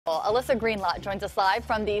Alyssa Green-Lott joins us live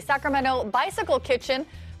from the Sacramento Bicycle Kitchen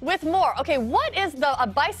with more. Okay, what is a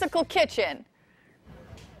bicycle kitchen?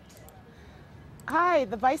 Hi,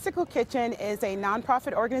 the Bicycle Kitchen is a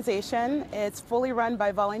nonprofit organization. It's fully run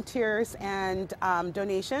by volunteers and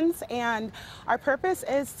donations, and our purpose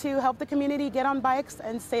is to help the community get on bikes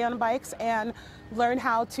and stay on bikes and learn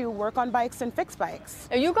how to work on bikes and fix bikes.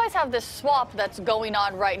 Now, you guys have this swap that's going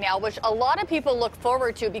on right now, which a lot of people look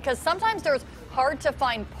forward to because sometimes there's hard to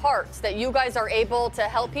find parts that you guys are able to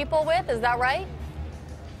help people with. Is that right?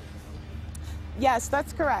 Yes,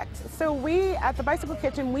 that's correct. So we, at the Bicycle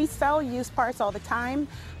Kitchen, we sell used parts all the time,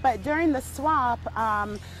 but during the swap,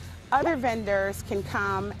 other vendors can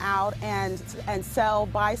come out and sell,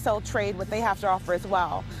 buy, sell, trade what they have to offer as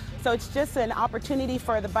well. So it's just an opportunity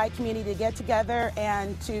for the bike community to get together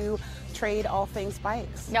and to trade all things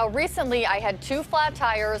bikes. Now, recently I had 2 flat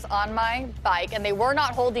tires on my bike and they were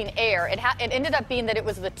not holding air. It ended up being that it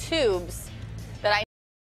was the tubes that I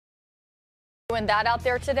doing that out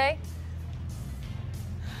there today.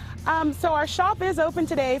 So our shop is open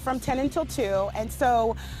today from 10 until 2, and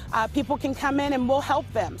so people can come in and we'll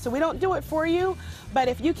help them. So we don't do it for you, but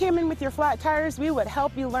if you came in with your flat tires, we would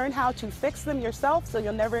help you learn how to fix them yourself so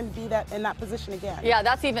you'll never be in that position again. Yeah,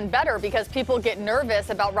 that's even better because people get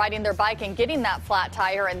nervous about riding their bike and getting that flat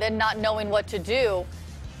tire and then not knowing what to do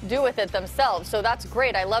with it themselves. So that's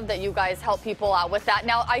great. I love that you guys help people out with that.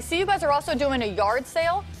 Now, I see you guys are also doing a yard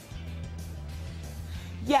sale.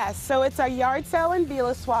 Yes, so it's a yard sale and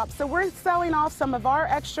Velo Swap. So we're selling off some of our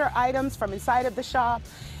extra items from inside of the shop.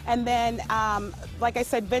 And then, like I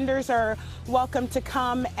said, vendors are welcome to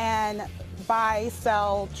come and buy,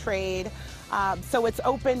 sell, trade. So it's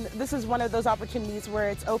open. This is one of those opportunities where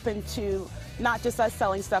it's open to not just us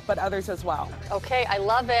selling stuff, but others as well. Okay, I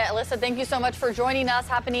love it. Alyssa, thank you so much for joining us.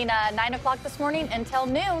 Happening at 9 o'clock this morning until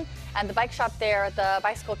noon. And the bike shop there at the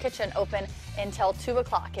Bicycle Kitchen open until 2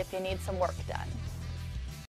 o'clock if you need some work done.